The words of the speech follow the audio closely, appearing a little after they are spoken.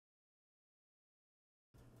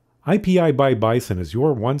IPI by Bison is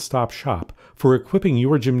your one-stop shop for equipping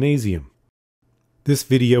your gymnasium. This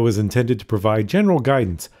video is intended to provide general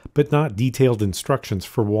guidance, but not detailed instructions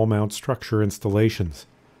for wall mount structure installations.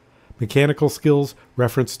 Mechanical skills,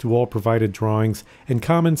 reference to all provided drawings, and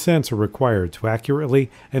common sense are required to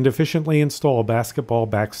accurately and efficiently install basketball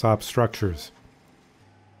backstop structures.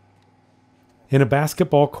 In a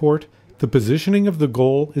basketball court, the positioning of the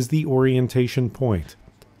goal is the orientation point.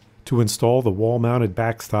 To install the wall-mounted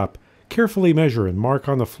backstop, carefully measure and mark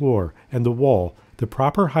on the floor and the wall the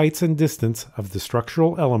proper heights and distance of the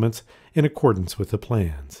structural elements in accordance with the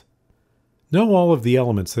plans. Know all of the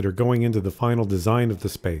elements that are going into the final design of the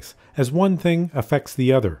space, as one thing affects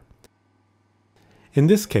the other. In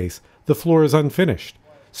this case, the floor is unfinished,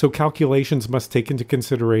 so calculations must take into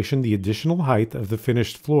consideration the additional height of the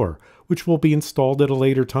finished floor, which will be installed at a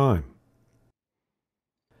later time.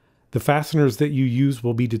 The fasteners that you use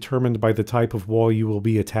will be determined by the type of wall you will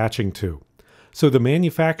be attaching to, so the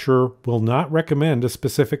manufacturer will not recommend a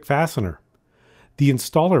specific fastener. The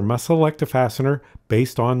installer must select a fastener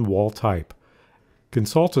based on wall type.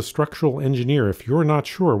 Consult a structural engineer if you're not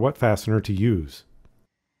sure what fastener to use.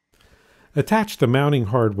 Attach the mounting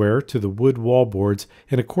hardware to the wood wall boards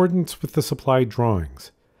in accordance with the supplied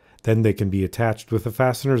drawings. Then they can be attached with the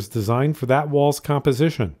fasteners designed for that wall's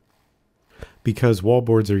composition. Because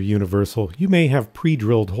wallboards are universal, you may have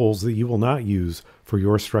pre-drilled holes that you will not use for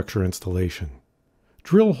your structure installation.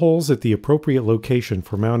 Drill holes at the appropriate location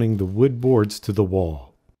for mounting the wood boards to the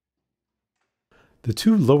wall. The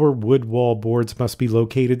two lower wood wall boards must be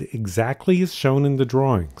located exactly as shown in the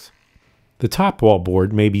drawings. The top wall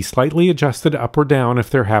board may be slightly adjusted up or down if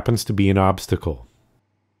there happens to be an obstacle.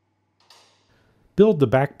 Build the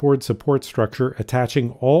backboard support structure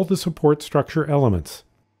attaching all the support structure elements.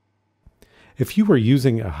 If you are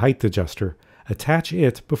using a height adjuster, attach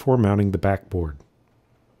it before mounting the backboard.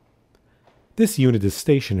 This unit is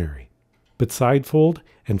stationary, but side fold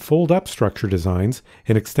and fold up structure designs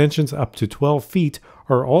and extensions up to 12 feet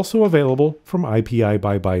are also available from IPI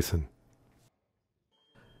by Bison.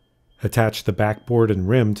 Attach the backboard and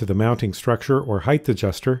rim to the mounting structure or height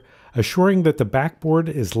adjuster, assuring that the backboard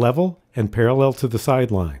is level and parallel to the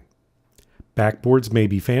sideline. Backboards may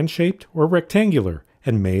be fan-shaped or rectangular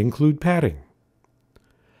and may include padding.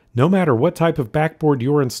 No matter what type of backboard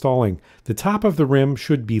you're installing, the top of the rim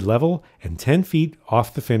should be level and 10 feet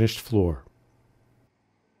off the finished floor.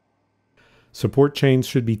 Support chains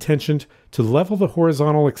should be tensioned to level the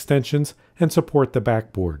horizontal extensions and support the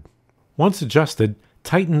backboard. Once adjusted,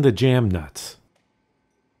 tighten the jam nuts.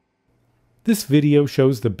 This video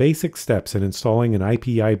shows the basic steps in installing an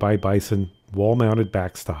IPI by Bison wall-mounted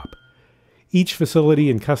backstop. Each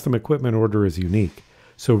facility and custom equipment order is unique,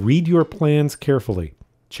 so read your plans carefully.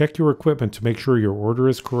 Check your equipment to make sure your order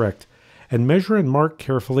is correct, and measure and mark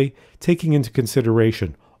carefully, taking into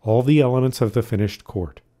consideration all the elements of the finished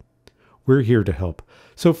court. We're here to help,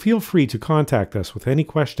 so feel free to contact us with any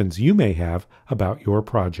questions you may have about your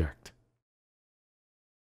project.